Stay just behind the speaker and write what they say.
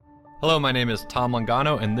Hello, my name is Tom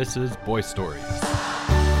Longano, and this is Boy Stories.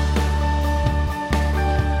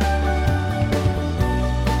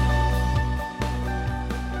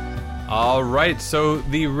 All right, so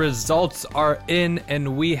the results are in,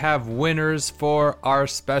 and we have winners for our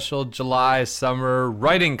special July summer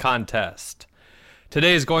writing contest.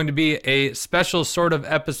 Today is going to be a special sort of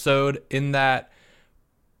episode in that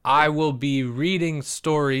I will be reading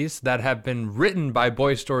stories that have been written by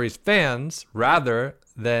Boy Stories fans rather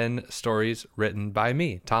than stories written by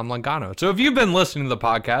me, Tom Longano. So if you've been listening to the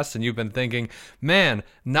podcast and you've been thinking, man,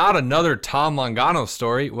 not another Tom Longano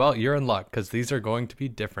story, well, you're in luck because these are going to be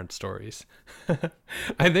different stories.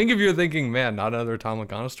 I think if you're thinking, man, not another Tom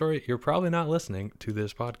Longano story, you're probably not listening to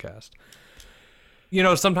this podcast. You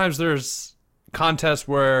know, sometimes there's contests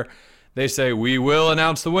where they say, we will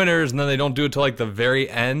announce the winners, and then they don't do it till like the very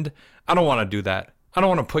end. I don't want to do that. I don't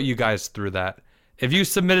want to put you guys through that. If you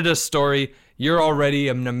submitted a story, you're already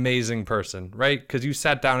an amazing person, right? Because you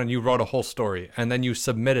sat down and you wrote a whole story, and then you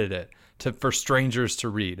submitted it for strangers to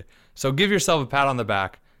read. So give yourself a pat on the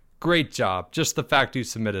back. Great job. Just the fact you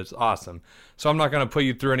submitted is awesome. So I'm not going to put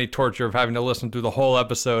you through any torture of having to listen through the whole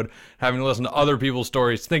episode, having to listen to other people's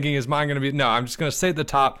stories, thinking, is mine going to be... No, I'm just going to say at the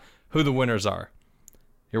top who the winners are.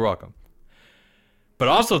 You're welcome. But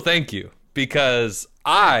also thank you, because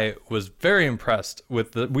I was very impressed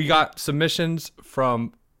with we got submissions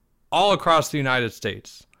from all across the United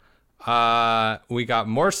States. We got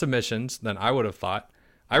more submissions than I would have thought.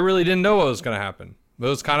 I really didn't know what was going to happen. It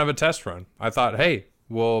was kind of a test run. I thought, hey,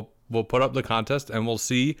 we'll put up the contest and we'll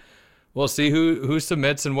see who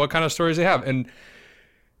submits and what kind of stories they have. And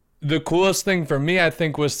the coolest thing for me, I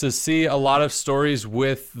think, was to see a lot of stories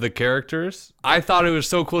with the characters. I thought it was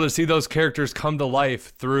so cool to see those characters come to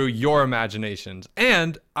life through your imaginations.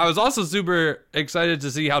 And I was also super excited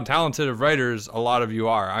to see how talented of writers a lot of you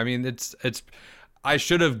are. I mean, it's I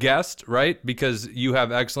should have guessed, right? Because you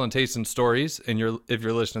have excellent taste in stories and if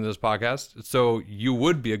you're listening to this podcast, so you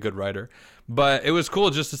would be a good writer. But it was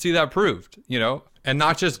cool just to see that proved, you know, and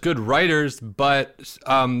not just good writers, but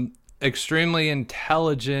extremely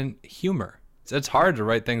intelligent humor. It's hard to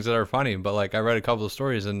write things that are funny, but like I read a couple of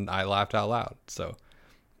stories and I laughed out loud. So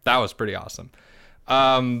that was pretty awesome.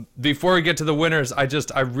 Before we get to the winners,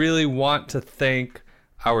 I really want to thank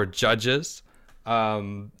our judges.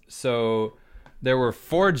 So there were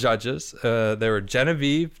 4 judges. There were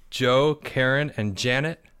Genevieve, Joe, Karen, and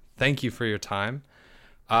Janet. Thank you for your time.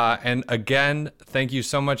 And again, thank you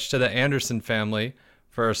so much to the Anderson family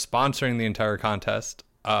for sponsoring the entire contest.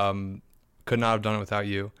 Could not have done it without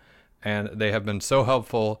you, and they have been so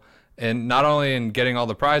helpful, and not only in getting all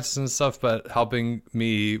the prizes and stuff, but helping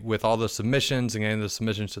me with all the submissions and getting the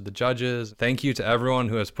submissions to the judges. Thank you to everyone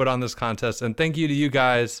who has put on this contest, and thank you to you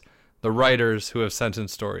guys, the writers who have sent in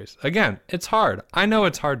stories. Again, it's hard. I know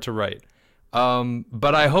it's hard to write,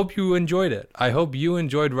 but I hope you enjoyed it. I hope you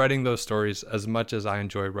enjoyed writing those stories as much as I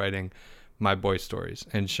enjoy writing my boy stories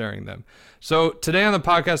and sharing them. So today on the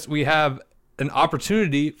podcast, we have an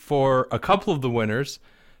opportunity for a couple of the winners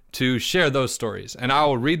to share those stories, and I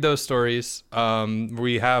will read those stories.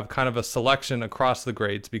 We have kind of a selection across the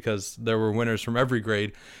grades because there were winners from every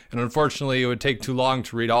grade, and unfortunately it would take too long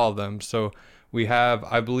to read all of them. So we have,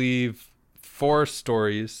 I believe, 4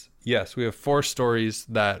 stories. Yes, we have 4 stories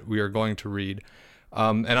that we are going to read,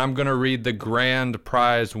 and I'm going to read the grand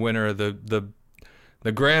prize winner, the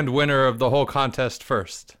grand winner of the whole contest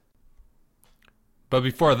first. But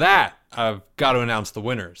before that, I've got to announce the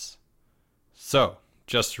winners. So,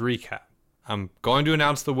 just to recap, I'm going to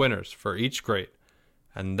announce the winners for each grade,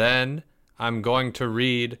 and then I'm going to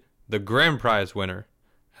read the grand prize winner,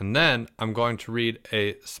 and then I'm going to read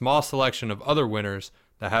a small selection of other winners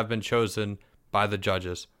that have been chosen by the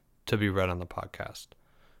judges to be read on the podcast.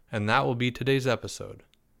 And that will be today's episode.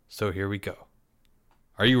 So here we go.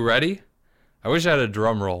 Are you ready? I wish I had a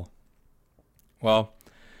drum roll. Well,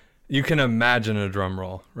 you can imagine a drum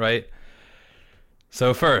roll, right?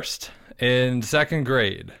 So first, in 2nd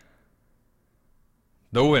grade,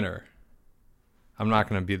 the winner. I'm not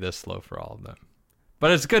going to be this slow for all of them.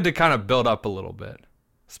 But it's good to kind of build up a little bit,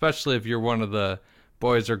 especially if you're one of the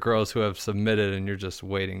boys or girls who have submitted and you're just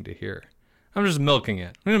waiting to hear. I'm just milking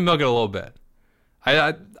it. I'm going to milk it a little bit.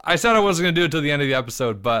 I said I wasn't going to do it till the end of the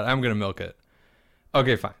episode, but I'm going to milk it.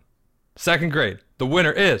 Okay, fine. 2nd grade, the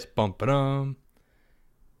winner is... Bum-ba-dum.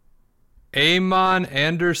 Amon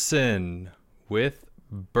Anderson with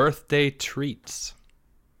Birthday Treats.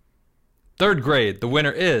 3rd grade, the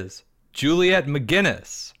winner is Juliet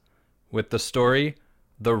McGinnis with the story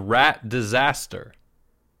The Rat Disaster.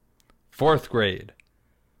 4th grade,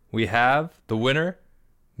 we have the winner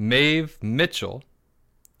Maeve Mitchell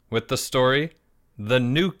with the story The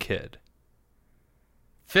New Kid.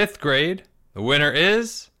 5th grade, the winner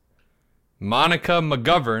is Monica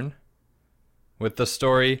McGovern with the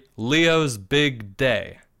story Leo's Big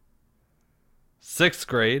Day. 6th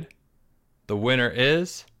grade, the winner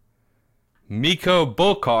is Miko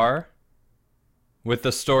Bulkar with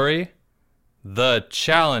the story The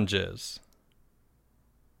Challenges.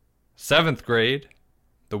 7th grade,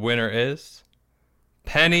 the winner is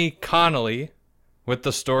Penny Connolly with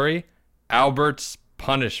the story Albert's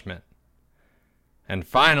Punishment. And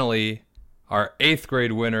finally, our 8th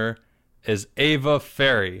grade winner is Ava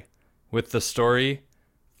Ferry with the story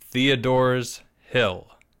Theodore's Hill.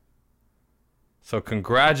 So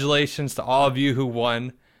congratulations to all of you who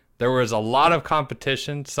won. There was a lot of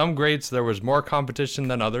competition. Some grades there was more competition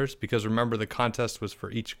than others because remember the contest was for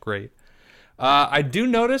each grade. I do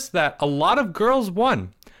notice that a lot of girls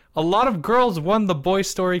won. A lot of girls won the Boy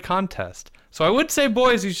Story contest. So I would say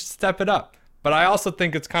boys, you should step it up. But I also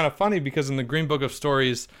think it's kind of funny because in the Green Book of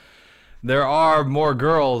Stories, there are more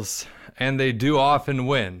girls and they do often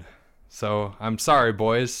win. So I'm sorry,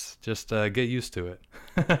 boys. Just get used to it.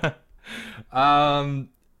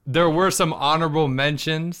 There were some honorable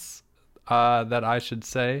mentions that I should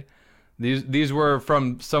say. These were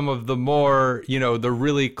from some of the more, the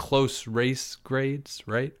really close race grades,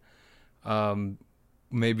 right?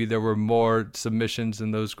 Maybe there were more submissions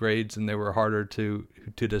in those grades and they were harder to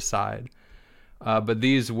decide. But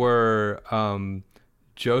these were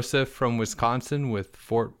Joseph from Wisconsin with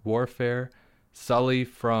Fort Warfare, Sully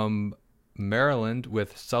from Maryland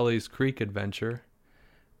with Sully's Creek Adventure,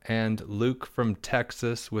 and Luke from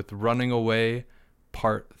Texas with Running Away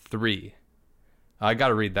Part 3. I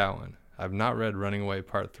gotta read that one. I've not read Running Away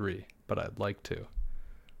Part 3, but I'd like to.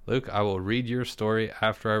 Luke, I will read your story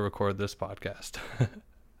after I record this podcast.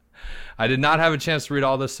 I did not have a chance to read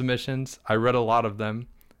all the submissions. I read a lot of them.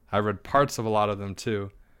 I read parts of a lot of them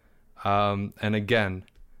too. And again,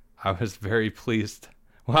 I was very pleased.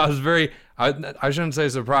 Well, I shouldn't say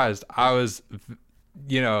surprised. I was,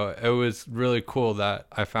 it was really cool that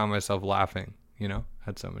I found myself laughing,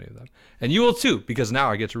 at so many of them. And you will too, because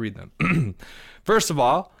now I get to read them. First of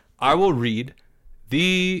all, I will read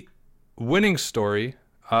the winning story,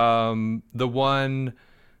 the one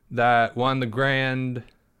that won the grand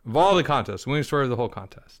of all the contests, winning story of the whole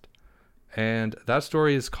contest. And that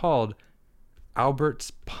story is called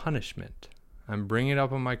Albert's Punishment. I'm bringing it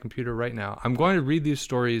up on my computer right now. I'm going to read these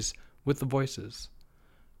stories with the voices.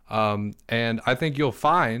 And I think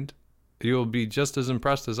you'll be just as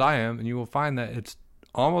impressed as I am, and you will find that it's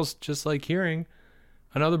almost just like hearing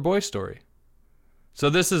another boy story. So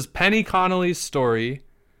this is Penny Connolly's story,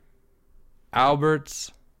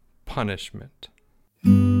 Albert's Punishment.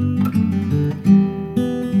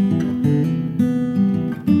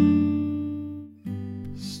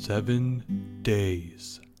 7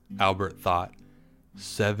 days, Albert thought.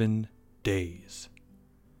 7 days.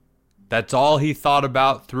 That's all he thought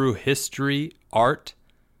about through history, art,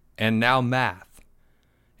 and now math.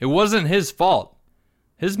 It wasn't his fault.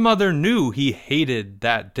 His mother knew he hated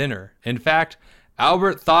that dinner. In fact,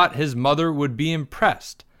 Albert thought his mother would be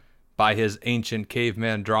impressed by his ancient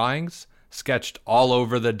caveman drawings, sketched all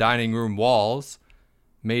over the dining room walls,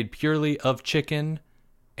 made purely of chicken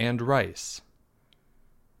and rice.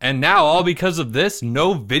 And now, all because of this,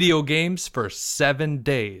 no video games for 7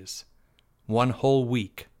 days. 1 whole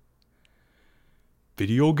week.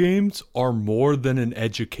 Video games are more than an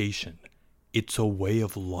education. It's a way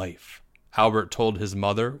of life, Albert told his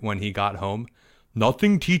mother when he got home.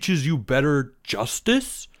 Nothing teaches you better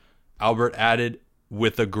justice, Albert added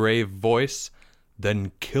with a grave voice,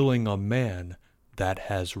 than killing a man that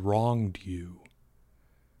has wronged you.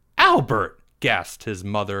 Albert, gasped his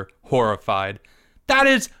mother, horrified. That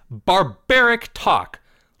is barbaric talk.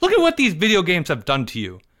 Look at what these video games have done to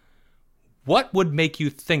you. What would make you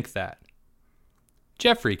think that?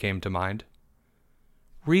 Jeffrey came to mind.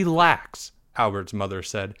 Relax, Albert's mother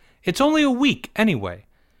said. It's only a week anyway.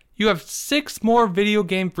 You have 6 more video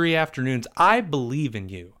game-free afternoons. I believe in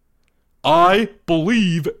you. I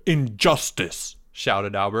believe in justice,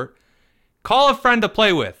 shouted Albert. Call a friend to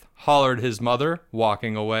play with, hollered his mother,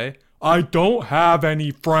 walking away. I don't have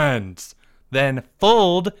any friends. Then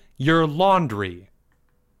fold your laundry.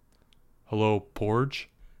 Hello, Porge,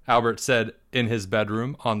 Albert said in his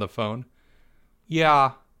bedroom on the phone.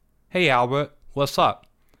 Yeah. Hey, Albert, what's up?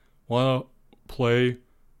 Wanna play,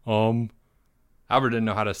 Albert didn't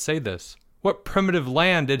know how to say this. What primitive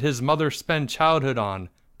land did his mother spend childhood on?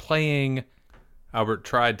 Playing... Albert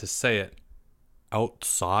tried to say it.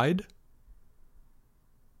 Outside?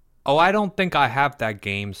 Oh, I don't think I have that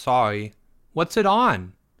game, sorry. What's it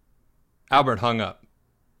on? Albert hung up.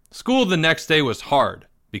 School the next day was hard.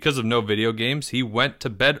 Because of no video games, he went to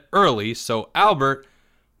bed early, so Albert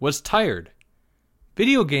was tired.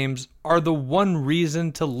 Video games are the one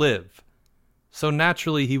reason to live, so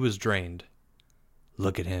naturally he was drained.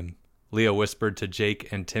 "Look at him," Leo whispered to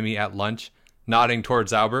Jake and Timmy at lunch, nodding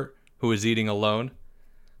towards Albert, who was eating alone.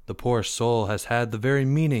 "The poor soul has had the very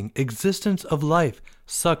meaning, existence of life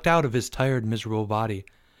sucked out of his tired, miserable body.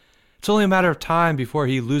 It's only a matter of time before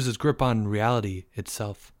he loses grip on reality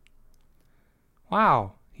itself."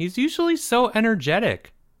 "Wow, he's usually so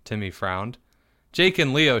energetic," Timmy frowned. Jake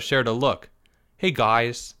and Leo shared a look. "Hey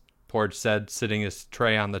guys," Porge said, sitting his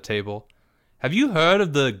tray on the table. "Have you heard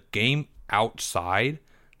of the game Outside?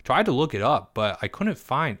 Tried to look it up, but I couldn't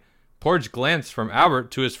find." Porge glanced from Albert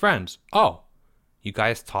to his friends. "Oh, you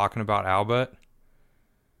guys talking about Albert?"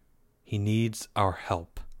 "He needs our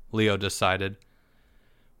help," Leo decided.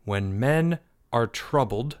 "When men are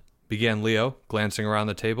troubled," began Leo, glancing around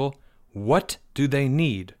the table, "what do they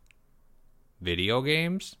need?" "Video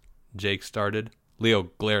games?" Jake started. Leo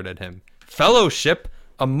glared at him. "Fellowship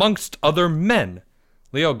amongst other men."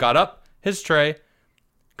 Leo got up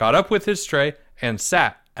with his tray and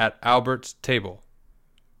sat at Albert's table.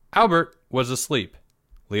 Albert was asleep.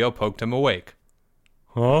 Leo poked him awake.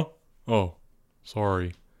 "Huh? Oh,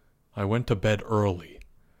 sorry. I went to bed early."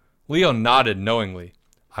 Leo nodded knowingly.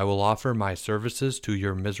 "I will offer my services to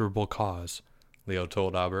your miserable cause," Leo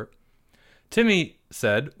told Albert. Timmy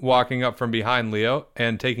said, walking up from behind Leo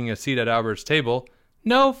and taking a seat at Albert's table,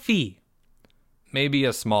 "No fee." "Maybe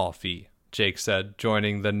a small fee," Jake said,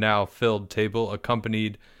 joining the now filled table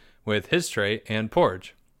accompanied with his tray and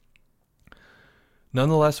Porge.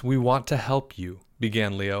 "Nonetheless, we want to help you,"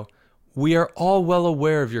 began Leo. "We are all well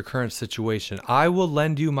aware of your current situation. I will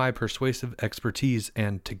lend you my persuasive expertise,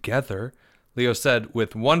 and together," Leo said,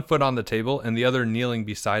 with one foot on the table and the other kneeling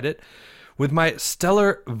beside it, "with my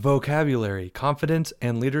stellar vocabulary, confidence,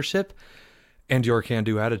 and leadership, and your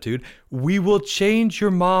can-do attitude, we will change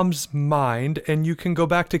your mom's mind, and you can go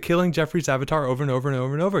back to killing Jeffrey's avatar over and over and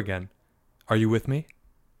over and over again. Are you with me?"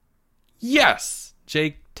 "Yes!"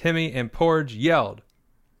 Jake, Timmy, and Porge yelled.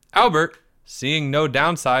 Albert, seeing no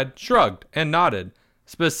downside, shrugged and nodded,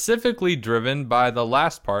 specifically driven by the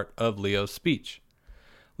last part of Leo's speech.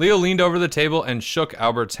 Leo leaned over the table and shook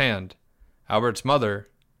Albert's hand. Albert's mother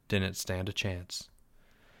didn't stand a chance.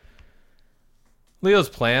 Leo's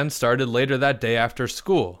plan started later that day after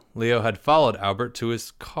school. Leo had followed Albert to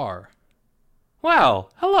his car.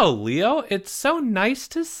 "Well, hello, Leo. It's so nice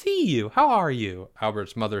to see you. How are you?"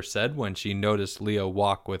 Albert's mother said when she noticed Leo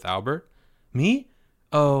walk with Albert. "Me?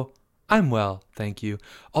 Oh, I'm well, thank you.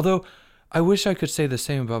 Although, I wish I could say the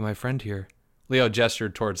same about my friend here." Leo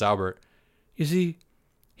gestured towards Albert. "You see,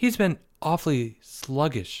 he's been awfully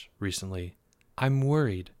sluggish recently. I'm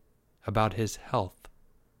worried about his health."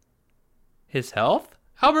 "His health?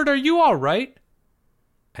 Albert, are you all right?"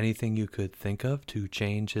 "Anything you could think of to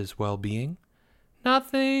change his well-being?"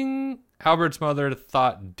 "Nothing." Albert's mother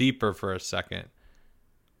thought deeper for a second.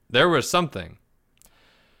 There was something.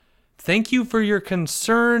 "Thank you for your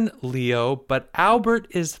concern, Leo, but Albert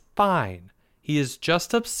is fine. He is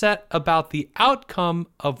just upset about the outcome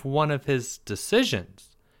of one of his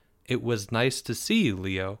decisions. It was nice to see you,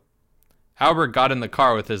 Leo." Albert got in the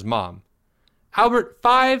car with his mom. "Albert,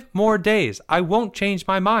 5 more days. I won't change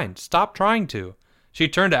my mind. Stop trying to." She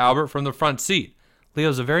turned to Albert from the front seat.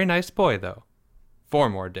 "Leo's a very nice boy, though." 4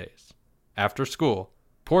 more days. After school,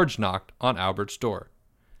 Porge knocked on Albert's door.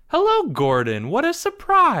 "Hello, Gordon. What a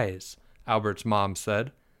surprise," Albert's mom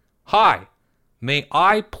said. "Hi. May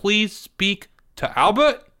I please speak to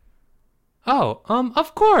Albert?" "Oh,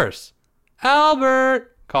 of course."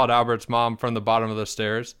 "Albert," called Albert's mom from the bottom of the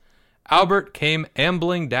stairs. Albert came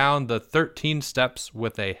ambling down the 13 steps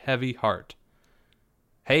with a heavy heart.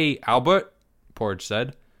 "Hey, Albert," Porge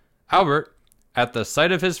said. Albert, at the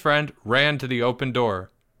sight of his friend, ran to the open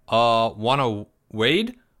door. Wanna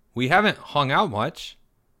wade? We haven't hung out much."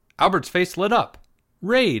 Albert's face lit up.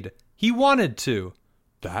 Raid. He wanted to.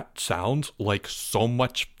 "That sounds like so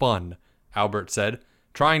much fun," Albert said,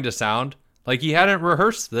 trying to sound like he hadn't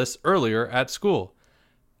rehearsed this earlier at school.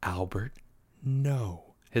 "Albert,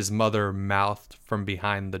 no," his mother mouthed from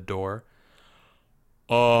behind the door.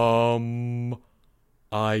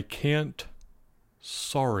 I can't.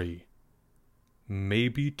 Sorry.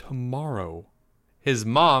 Maybe tomorrow." His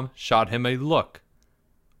mom shot him a look.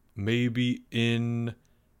 "Maybe in..."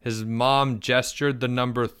 His mom gestured the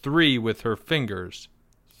number 3 with her fingers.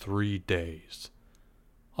 3 days.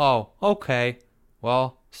 "Oh, okay.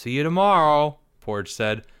 Well, see you tomorrow," Porge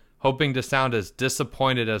said, hoping to sound as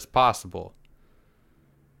disappointed as possible.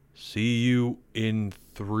 "See you in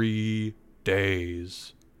 3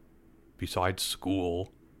 days," besides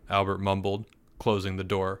school," Albert mumbled, closing the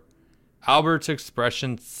door. Albert's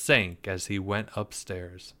expression sank as he went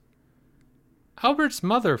upstairs. Albert's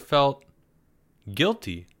mother felt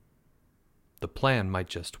guilty. The plan might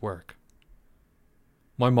just work.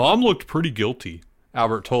 "My mom looked pretty guilty,"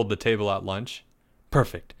 Albert told the table at lunch.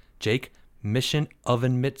 "Perfect. Jake, mission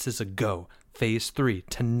oven mitts is a go. Phase 3,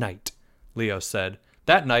 tonight," Leo said.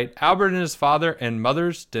 That night, Albert and his father and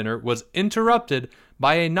mother's dinner was interrupted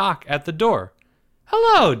by a knock at the door.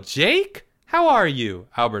 "Hello, Jake. How are you?"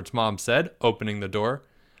 Albert's mom said, opening the door.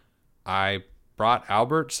 "I brought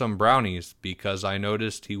Albert some brownies because I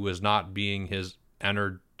noticed he was not being his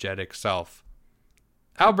energetic self."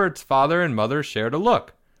 Albert's father and mother shared a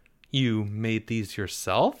look. "You made these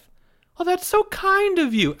yourself? Oh, that's so kind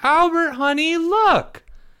of you. Albert, honey, look."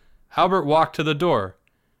 Albert walked to the door.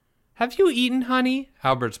 "Have you eaten, honey?"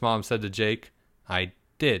 Albert's mom said to Jake. "I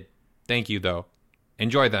did. Thank you, though."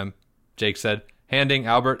 "Enjoy them," Jake said, handing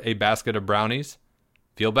Albert a basket of brownies.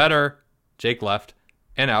 "Feel better." Jake left,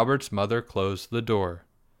 and Albert's mother closed the door.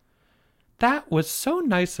 "That was so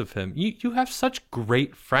nice of him. You have such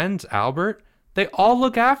great friends, Albert. They all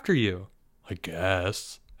look after you." "I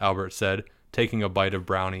guess," Albert said, taking a bite of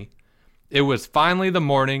brownie. It was finally the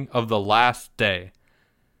morning of the last day.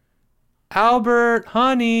 "Albert,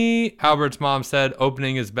 honey," Albert's mom said,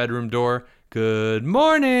 opening his bedroom door. "Good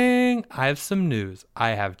morning. I have some news.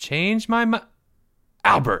 I have changed my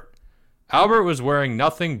Albert! Albert was wearing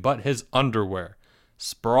nothing but his underwear,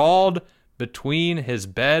 sprawled between his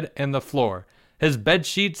bed and the floor. His bed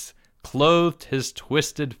sheets clothed his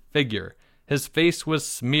twisted figure. His face was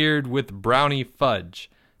smeared with brownie fudge.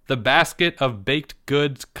 The basket of baked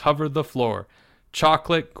goods covered the floor.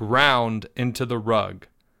 Chocolate ground into the rug.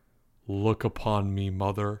 "Look upon me,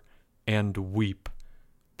 mother, and weep.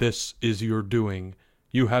 This is your doing.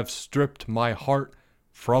 You have stripped my heart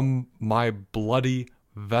from my bloody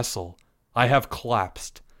vessel. I have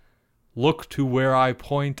collapsed. Look to where I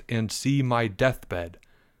point and see my deathbed.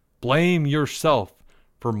 Blame yourself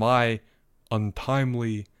for my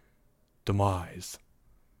untimely demise."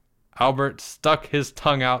 Albert stuck his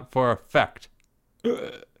tongue out for effect.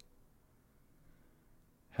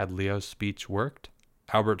 Had Leo's speech worked?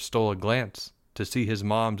 Albert stole a glance to see his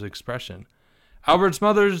mom's expression. Albert's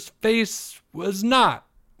mother's face was not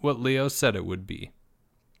what Leo said it would be.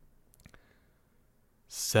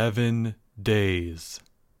 7 days,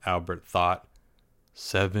 Albert thought.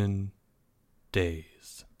 7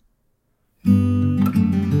 days.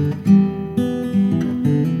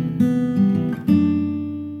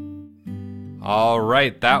 All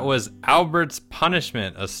right, that was Albert's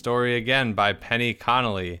Punishment, a story again by Penny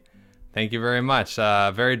Connolly. Thank you very much.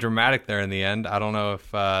 Very dramatic there in the end. I don't know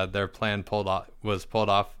if their plan was pulled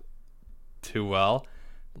off too well.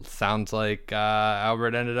 Sounds like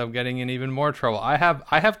Albert ended up getting in even more trouble. I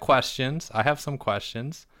have questions. I have some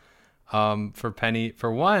questions for Penny.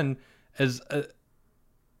 For one, was it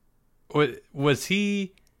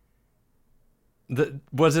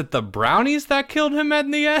the brownies that killed him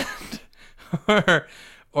in the end?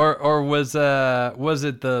 or was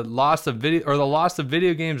it the loss of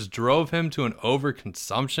video games drove him to an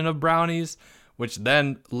overconsumption of brownies, which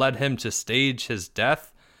then led him to stage his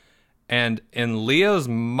death? And in Leo's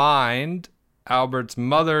mind, Albert's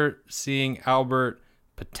mother seeing Albert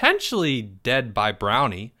potentially dead by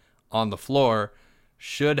brownie on the floor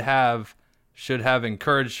should have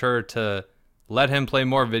encouraged her to let him play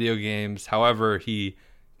more video games. However, he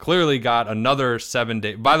clearly got another 7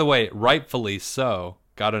 days. By the way, rightfully so,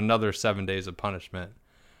 got another 7 days of punishment.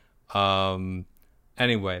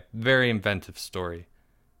 Anyway, very inventive story.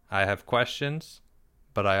 I have questions,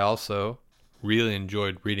 but I also really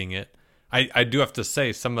enjoyed reading it. I do have to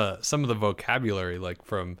say some of the vocabulary, like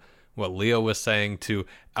from what Leo was saying to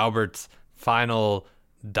Albert's final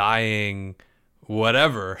dying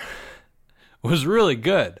whatever, was really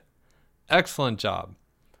good. Excellent job.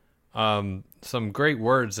 Some great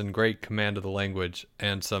words and great command of the language,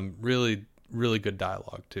 and some really, really good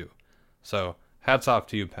dialogue too. So hats off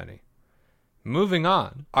to you, Penny. Moving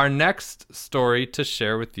on. Our next story to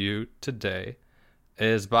share with you today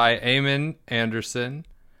is by Eamon Anderson,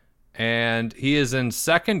 and he is in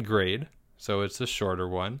 2nd grade, so it's a shorter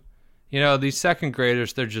one. You know, these 2nd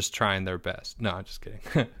graders, they're just trying their best. No, I'm just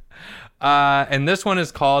kidding. And this one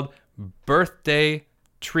is called Birthday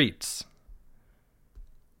Treats.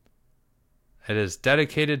 It is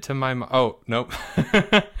dedicated to my mom. Oh, nope.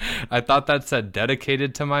 I thought that said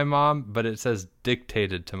dedicated to my mom, but it says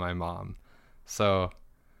dictated to my mom. So,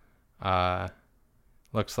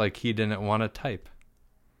 looks like he didn't want to type.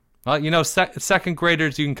 Well, you know, 2nd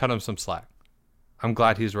graders, you can cut him some slack. I'm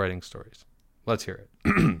glad he's writing stories. Let's hear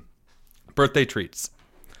it. birthday treats.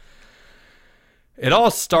 It all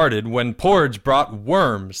started when Porge brought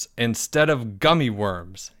worms instead of gummy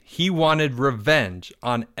worms. He wanted revenge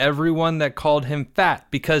on everyone that called him fat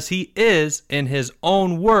because he is, in his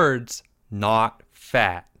own words, not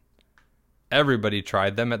fat. Everybody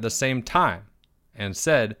tried them at the same time and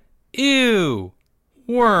said, "Ew,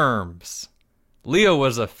 worms." Leo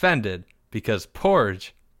was offended because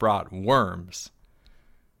Porge brought worms.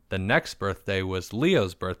 The next birthday was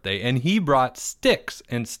Leo's birthday, and he brought sticks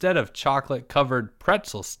instead of chocolate-covered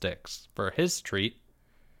pretzel sticks for his treat.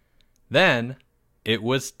 Then it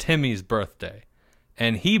was Timmy's birthday,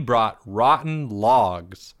 and he brought rotten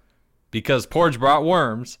logs because Porge brought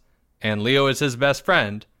worms, and Leo is his best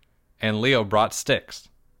friend, and Leo brought sticks.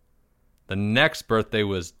 The next birthday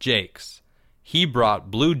was Jake's. He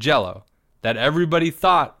brought blue Jell-O that everybody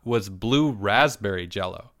thought was blue raspberry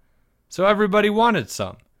Jell-O, so everybody wanted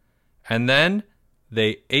some. And then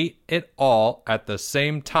they ate it all at the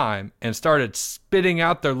same time and started spitting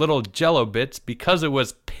out their little Jell-O bits because it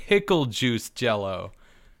was pickle juice Jell-O.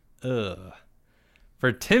 Ugh.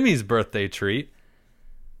 For Timmy's birthday treat,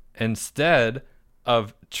 instead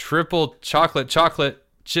of triple chocolate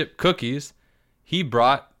chip cookies, he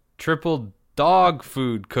brought triple dog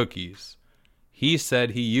food cookies. He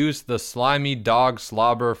said he used the slimy dog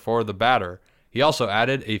slobber for the batter. He also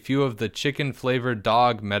added a few of the chicken-flavored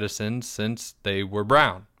dog medicines since they were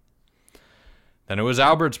brown. Then it was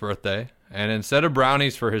Albert's birthday, and instead of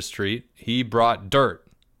brownies for his treat, he brought dirt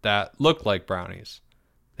that looked like brownies.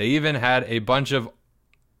 They even had a bunch of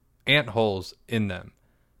ant holes in them.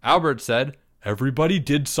 Albert said, "Everybody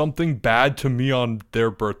did something bad to me on their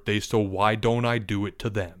birthday, so why don't I do it to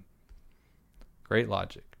them?" Great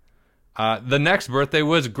logic. The next birthday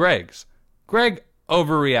was Greg's. Greg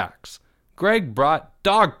overreacts. Greg brought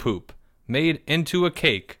dog poop made into a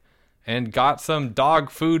cake and got some dog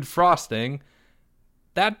food frosting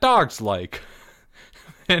that dogs like.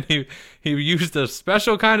 And he used a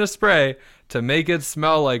special kind of spray to make it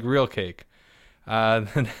smell like real cake.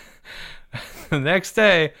 The next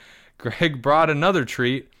day, Greg brought another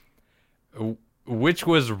treat, which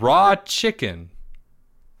was raw chicken.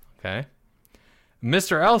 Okay.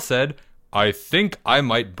 Mr. L said, "I think I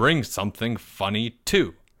might bring something funny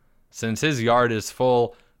too." Since his yard is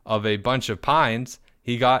full of a bunch of pines,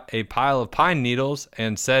 he got a pile of pine needles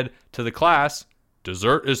and said to the class,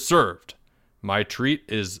 "Dessert is served. My treat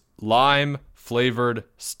is lime-flavored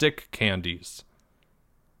stick candies."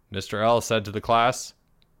 Mr. L said to the class,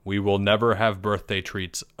 "We will never have birthday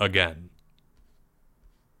treats again."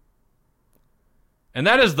 And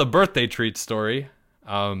that is the birthday treat story.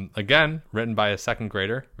 Again, written by a second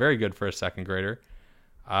grader. Very good for a second grader.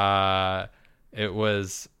 It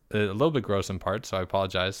was a little bit gross in parts, so I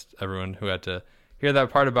apologize to everyone who had to hear that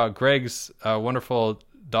part about Greg's wonderful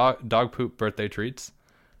dog poop birthday treats.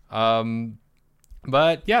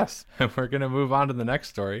 But yes, we're going to move on to the next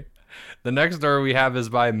story. The next story we have is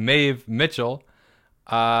by Maeve Mitchell,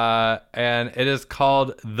 and it is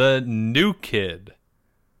called The New Kid.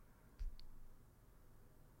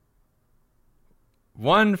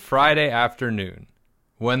 One Friday afternoon,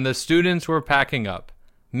 when the students were packing up,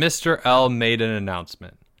 Mr. L made an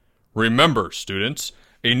announcement. "Remember, students,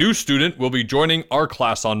 a new student will be joining our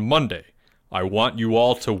class on Monday. I want you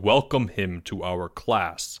all to welcome him to our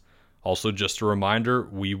class. Also, just a reminder,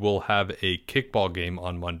 we will have a kickball game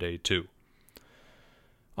on Monday, too."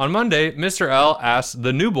 On Monday, Mr. L asked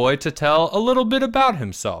the new boy to tell a little bit about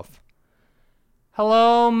himself.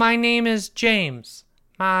 "Hello, my name is James.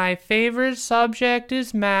 My favorite subject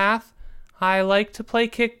is math. I like to play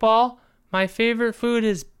kickball. My favorite food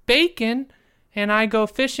is bacon, and I go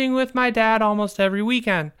fishing with my dad almost every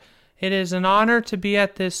weekend. It is an honor to be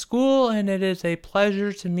at this school, and it is a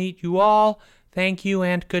pleasure to meet you all. Thank you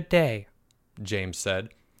and good day," James said.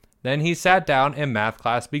 Then he sat down and math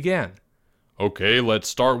class began. "Okay, let's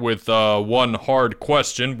start with one hard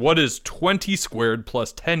question. What is 20 squared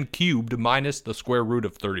plus 10 cubed minus the square root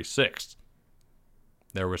of 36?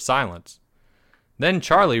 There was silence. Then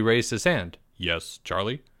Charlie raised his hand. "Yes,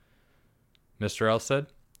 Charlie?" Mr. L said.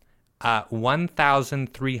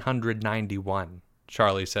 1,391,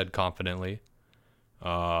 Charlie said confidently.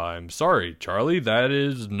 "I'm sorry, Charlie, that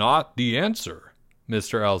is not the answer,"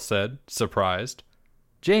 Mr. L said, surprised.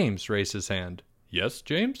 James raised his hand. "Yes,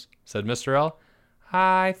 James?" said Mr. L.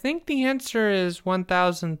 "I think the answer is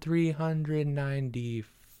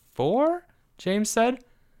 1,394, James said.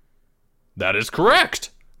 "That is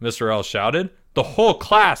correct!" Mr. L shouted. The whole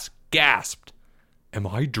class gasped. "Am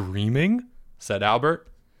I dreaming?" said Albert.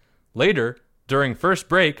 Later, during first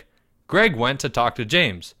break, Greg went to talk to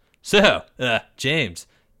James. "So, James,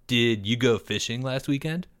 did you go fishing last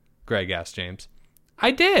weekend?" Greg asked James.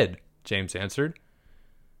 I did, James answered.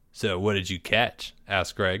 So what did you catch?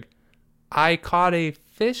 Asked Greg. I caught a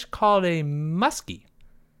fish called a muskie,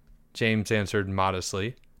 James answered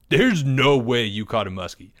modestly. There's no way you caught a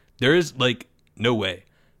muskie. There is, no way.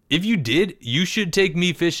 If you did, you should take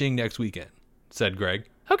me fishing next weekend, said Greg.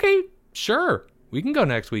 Okay, sure. We can go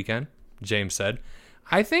next weekend, James said.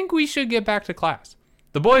 I think we should get back to class.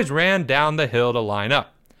 The boys ran down the hill to line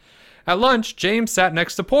up. At lunch, James sat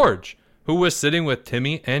next to Porge, who was sitting with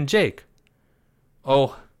Timmy and Jake.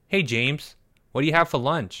 Oh, hey, James. What do you have for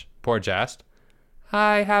lunch? Porge asked.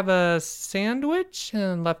 I have a sandwich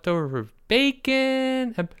and leftover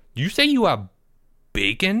bacon. You say you have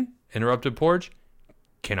bacon? Interrupted Porge.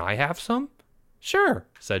 Can I have some? Sure,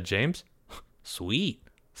 said James. Sweet,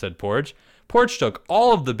 said Porge. Porge took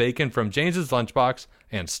all of the bacon from James's lunchbox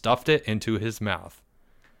and stuffed it into his mouth.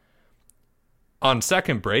 On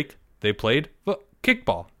second break, they played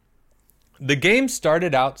kickball. The game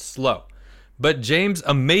started out slow, but James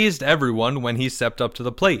amazed everyone when he stepped up to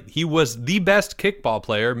the plate. He was the best kickball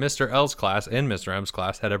player Mr. L's class and Mr. M's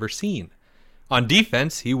class had ever seen. On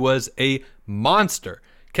defense, he was a monster,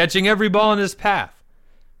 catching every ball in his path.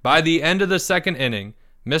 By the end of the second inning,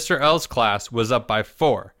 Mr. L's class was up by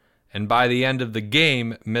 4, and by the end of the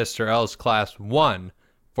game, Mr. L's class won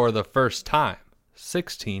for the first time,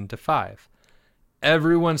 16-5.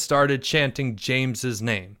 Everyone started chanting James's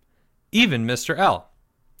name, even Mr. L.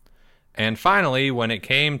 And finally, when it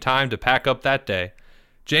came time to pack up that day,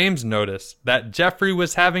 James noticed that Jeffrey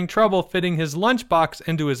was having trouble fitting his lunchbox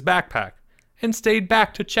into his backpack and stayed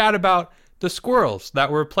back to chat about the squirrels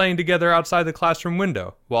that were playing together outside the classroom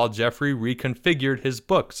window while Jeffrey reconfigured his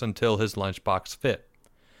books until his lunchbox fit.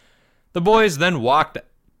 The boys then walked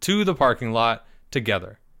to the parking lot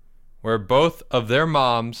together, where both of their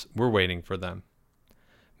moms were waiting for them.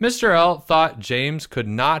 Mr. L thought James could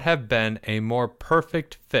not have been a more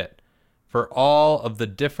perfect fit for all of the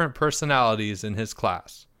different personalities in his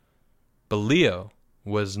class. But Leo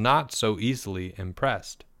was not so easily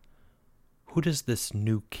impressed. Who does this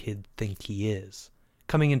new kid think he is,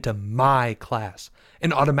 coming into my class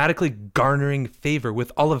and automatically garnering favor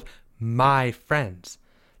with all of my friends?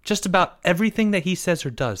 Just about everything that he says or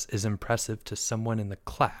does is impressive to someone in the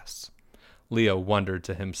class, Leo wondered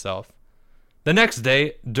to himself. The next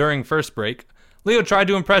day, during first break, Leo tried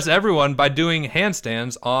to impress everyone by doing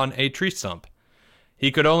handstands on a tree stump.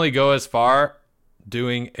 He could only go as far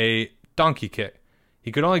doing a donkey kick.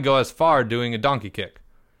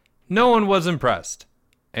 No one was impressed,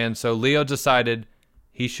 and so Leo decided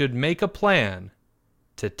he should make a plan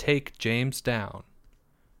to take James down.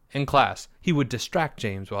 In class, he would distract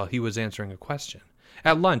James while he was answering a question.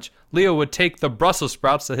 At lunch, Leo would take the Brussels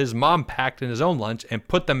sprouts that his mom packed in his own lunch and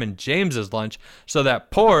put them in James's lunch so that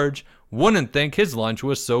Porge wouldn't think his lunch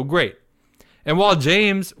was so great. And while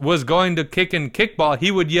James was going to kick in kickball, he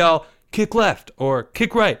would yell, "Kick left," or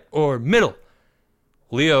 "Kick right," or "Middle."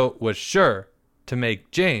 Leo was sure to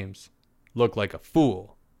make James look like a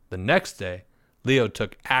fool. The next day, Leo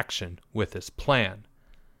took action with his plan.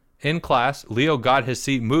 In class, Leo got his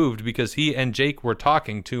seat moved because he and Jake were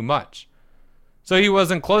talking too much. So he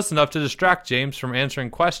wasn't close enough to distract James from answering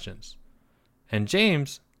questions. And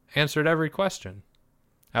James answered every question.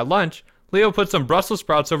 At lunch, Leo put some Brussels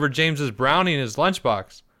sprouts over James's brownie in his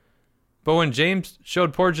lunchbox. But when James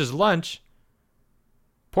showed Porge's lunch,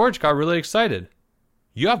 Porge got really excited.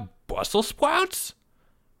 "You have Brussels sprouts?"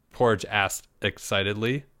 Porge asked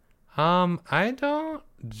excitedly. I don't...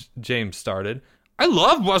 James started. "I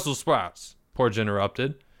love Brussels sprouts," Porge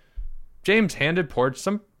interrupted. James handed Porge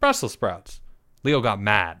some Brussels sprouts. Leo got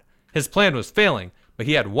mad. His plan was failing, but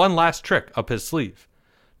he had one last trick up his sleeve.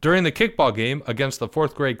 During the kickball game against the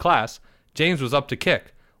 4th grade class, James was up to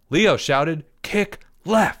kick. Leo shouted, "Kick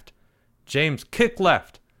left." James kicked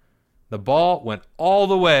left. The ball went all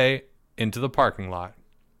the way into the parking lot.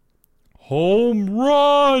 "Home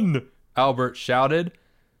run!" Albert shouted.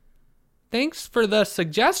 "Thanks for the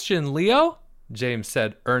suggestion, Leo," James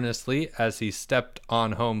said earnestly as he stepped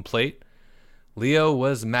on home plate. Leo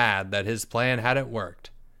was mad that his plan hadn't worked,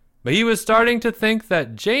 but he was starting to think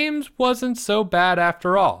that James wasn't so bad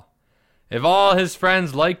after all. If all his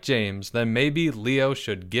friends liked James, then maybe Leo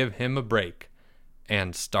should give him a break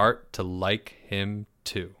and start to like him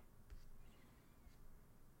too.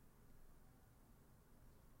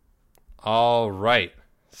 All right,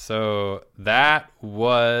 so that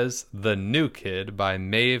was The New Kid by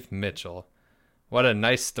Maeve Mitchell. What a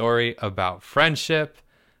nice story about friendship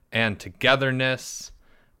and togetherness.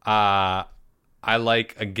 I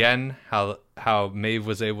like, again, how Maeve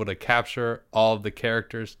was able to capture all of the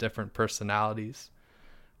characters' different personalities.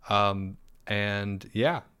 And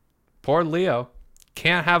yeah, Poor Leo.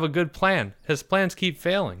 Can't have a good plan. His plans keep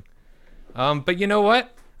failing. But you know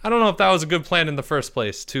what? I don't know if that was a good plan in the first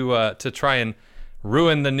place to try and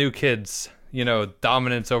ruin the new kids,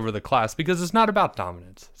 dominance over the class, because it's not about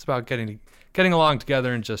dominance. It's about getting along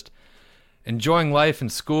together and just enjoying life in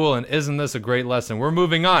school. And isn't this a great lesson? We're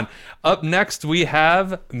moving on. Up next, we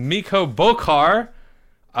have Miko Bokhar,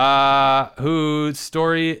 whose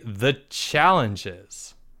story, The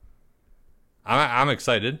Challenges. I'm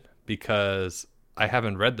excited because I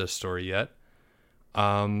haven't read this story yet.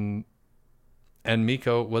 And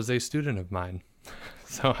Miko was a student of mine.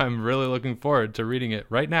 So I'm really looking forward to reading it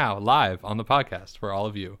right now, live on the podcast for all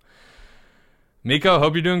of you. Miko,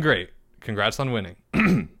 hope you're doing great. Congrats on winning.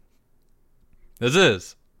 This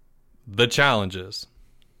is The Challenges.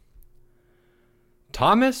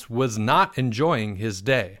 Thomas was not enjoying his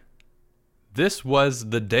day. This was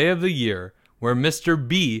the day of the year where Mr.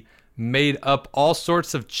 B made up all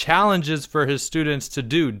sorts of challenges for his students to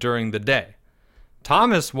do during the day.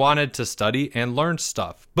 Thomas wanted to study and learn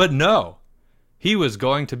stuff, but no. He was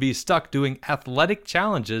going to be stuck doing athletic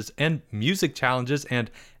challenges and music challenges, and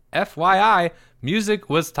FYI, music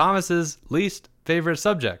was Thomas's least favorite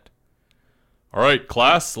subject. "All right,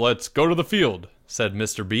 class, let's go to the field," said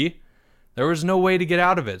Mr. B. There was no way to get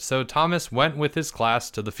out of it, so Thomas went with his class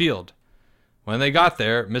to the field. When they got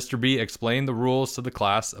there, Mr. B explained the rules to the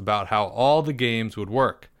class about how all the games would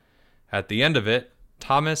work. At the end of it,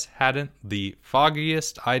 Thomas hadn't the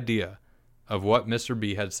foggiest idea of what Mr.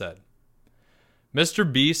 B had said.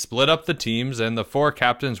 Mr. B split up the teams, and the 4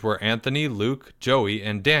 captains were Anthony, Luke, Joey,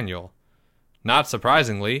 and Daniel. Not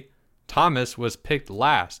surprisingly, Thomas was picked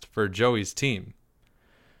last for Joey's team.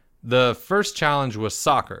 The first challenge was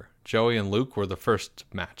soccer. Joey and Luke were the first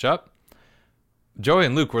matchup.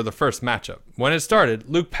 When it started,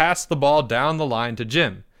 Luke passed the ball down the line to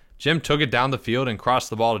Jim. Jim took it down the field and crossed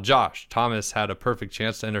the ball to Josh. Thomas had a perfect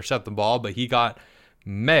chance to intercept the ball, but he got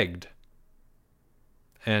megged.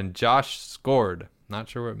 And Josh scored. Not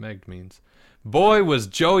sure what megged means. Boy, was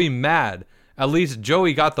Joey mad. At least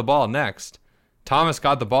Joey got the ball next. Thomas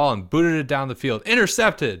got the ball and booted it down the field.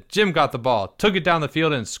 Intercepted. Jim got the ball, took it down the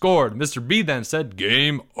field and scored. Mr. B then said,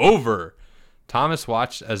 "Game over." Thomas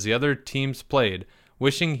watched as the other teams played,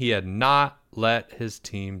 wishing he had not let his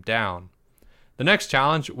team down. The next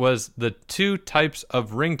challenge was the 2 types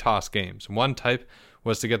of ring toss games. One type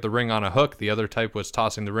was to get the ring on a hook. The other type was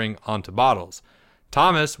tossing the ring onto bottles.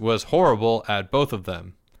 Thomas was horrible at both of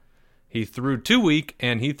them. He threw too weak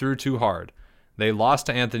and he threw too hard. They lost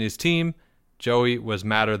to Anthony's team. Joey was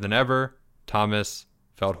madder than ever. Thomas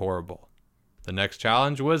felt horrible. The next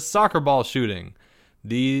challenge was soccer ball shooting.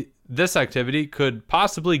 This activity could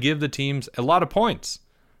possibly give the teams a lot of points.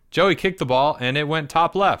 Joey kicked the ball and it went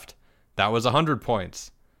top left. That was 100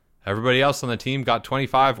 points. Everybody else on the team got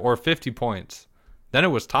 25 or 50 points. Then it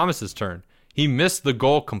was Thomas's turn. He missed the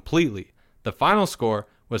goal completely. The final score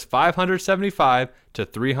was 575 to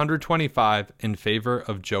 325 in favor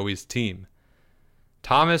of Joey's team.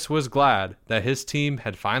 Thomas was glad that his team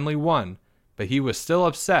had finally won, but he was still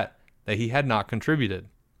upset that he had not contributed.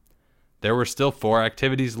 There were still 4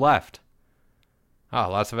 activities left.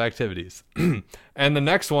 Lots of activities. And the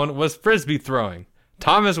next one was frisbee throwing.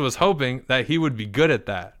 Thomas was hoping that he would be good at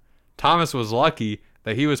that. Thomas was lucky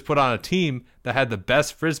that he was put on a team that had the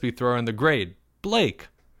best frisbee thrower in the grade, Blake.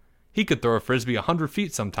 He could throw a frisbee 100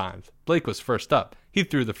 feet sometimes. Blake was first up. He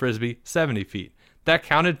threw the frisbee 70 feet. That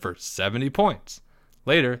counted for 70 points.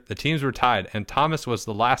 Later, the teams were tied, and Thomas was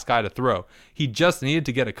the last guy to throw. He just needed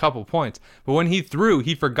to get a couple points, but when he threw,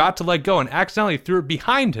 he forgot to let go and accidentally threw it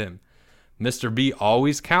behind him. Mr. B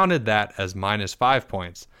always counted that as -5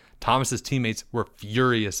 points. Thomas's teammates were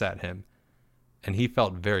furious at him, and he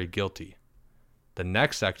felt very guilty. The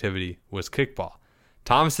next activity was kickball.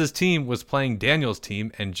 Thomas's team was playing Daniel's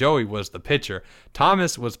team, and Joey was the pitcher.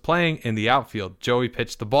 Thomas was playing in the outfield. Joey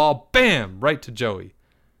pitched the ball, bam, right to Joey.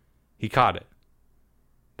 He caught it.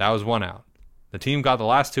 That was 1 out. The team got the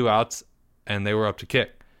last 2 outs, and they were up to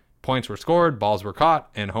kick. Points were scored, balls were caught,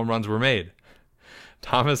 and home runs were made.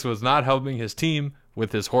 Thomas was not helping his team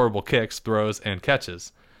with his horrible kicks, throws, and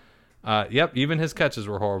catches. Even his catches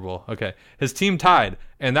were horrible. Okay, his team tied,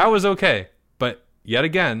 and that was okay. But yet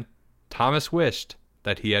again, Thomas wished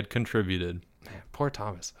that he had contributed. Man, poor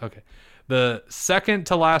Thomas. Okay. The second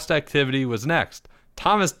to last activity was next.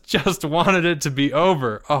 Thomas just wanted it to be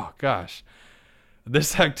over. Oh, gosh.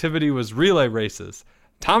 This activity was relay races.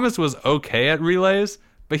 Thomas was okay at relays,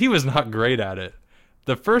 but he was not great at it.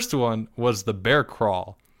 The first one was the bear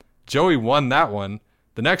crawl. Joey won that one.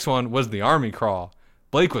 The next one was the army crawl.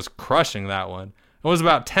 Blake was crushing that one. and was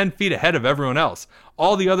about 10 feet ahead of everyone else.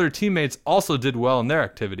 All the other teammates also did well in their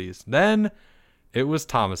activities. Then it was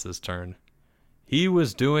Thomas's turn. He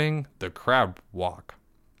was doing the crab walk.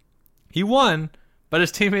 He won, but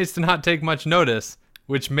his teammates did not take much notice,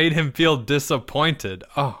 which made him feel disappointed.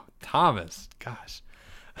 Oh, Thomas, gosh,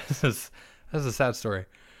 that's a sad story.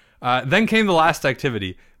 Then came the last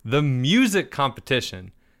activity, the music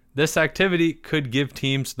competition. This activity could give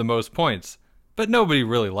teams the most points, but nobody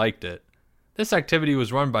really liked it. This activity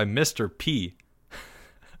was run by Mr. P.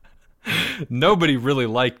 Nobody really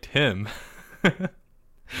liked him.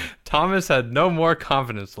 Thomas had no more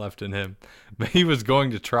confidence left in him, but he was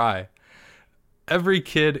going to try. Every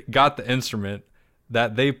kid got the instrument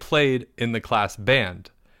that they played in the class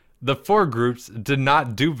band. The 4 groups did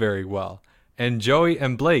not do very well, and Joey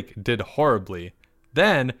and Blake did horribly.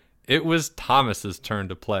 Then it was Thomas's turn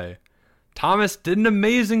to play. Thomas did an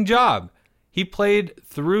amazing job. He played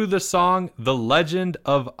through the song The Legend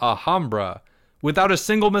of Alhambra without a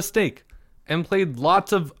single mistake and played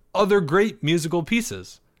lots of other great musical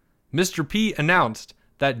pieces. Mr. P announced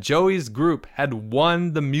that Joey's group had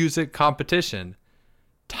won the music competition.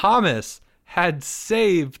 Thomas had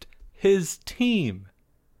saved his team.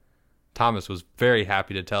 Thomas was very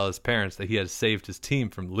happy to tell his parents that he had saved his team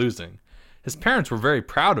from losing. His parents were very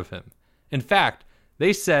proud of him. In fact,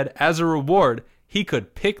 they said as a reward, he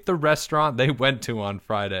could pick the restaurant they went to on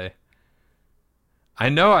Friday. I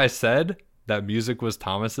know I said that music was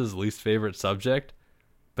Thomas's least favorite subject,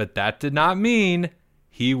 but that did not mean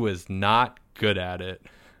he was not good at it.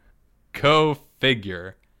 Go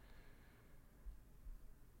figure.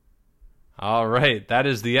 All right, that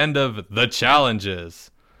is the end of the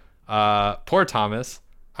challenges. Poor Thomas.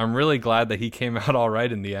 I'm really glad that he came out all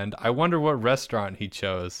right in the end. I wonder what restaurant he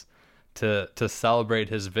chose to celebrate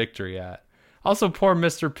his victory at. Also, poor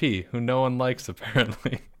Mr. P, who no one likes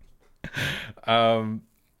apparently. I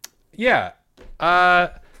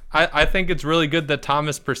think it's really good that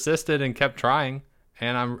Thomas persisted and kept trying,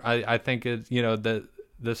 and I think it that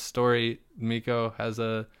this story, Miko, has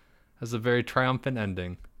a very triumphant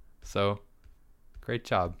ending. So, great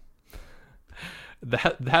job.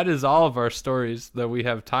 That is all of our stories that we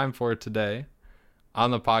have time for today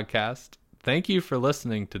on the podcast. Thank you for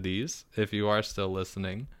listening to these, if you are still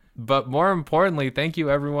listening. But more importantly, thank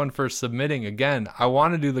you everyone for submitting again. I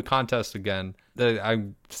want to do the contest again.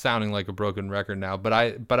 I'm sounding like a broken record now, but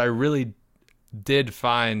I really did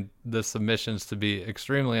find the submissions to be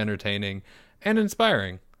extremely entertaining and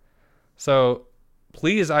inspiring. So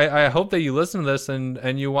please, I hope that you listen to this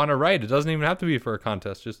and you want to write. It doesn't even have to be for a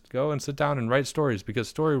contest. Just go and sit down and write stories, because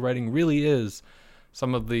story writing really is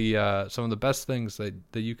some of the best things that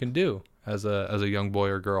you can do as a young boy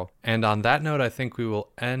or girl. And on that note, I think we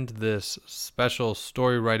will end this special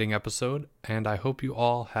story writing episode, and I hope you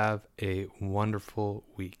all have a wonderful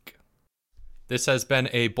week. This has been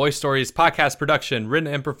a Boy Stories podcast production,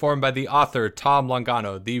 written and performed by the author Tom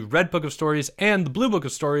Longano. The Red Book of Stories and the Blue Book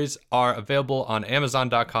of Stories are available on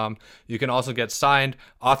Amazon.com. You can also get signed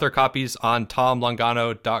author copies on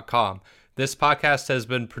TomLongano.com. This podcast has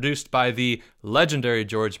been produced by the legendary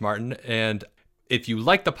George Martin, and if you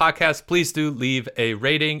like the podcast, please do leave a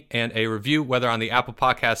rating and a review, whether on the Apple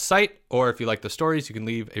Podcast site, or if you like the stories, you can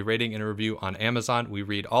leave a rating and a review on Amazon. We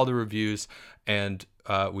read all the reviews, and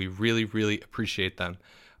we really, really appreciate them.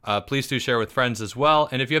 Please do share with friends as well.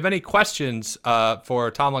 And if you have any questions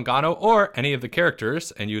for Tom Longano or any of the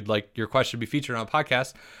characters, and you'd like your question to be featured on a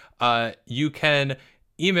podcast, you can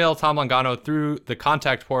email Tom Longano through the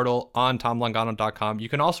contact portal on TomLongano.com. You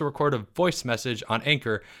can also record a voice message on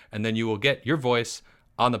Anchor, and then you will get your voice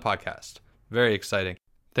on the podcast. Very exciting.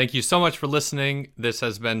 Thank you so much for listening. This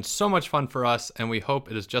has been so much fun for us, and we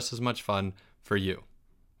hope it is just as much fun for you.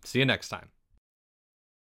 See you next time.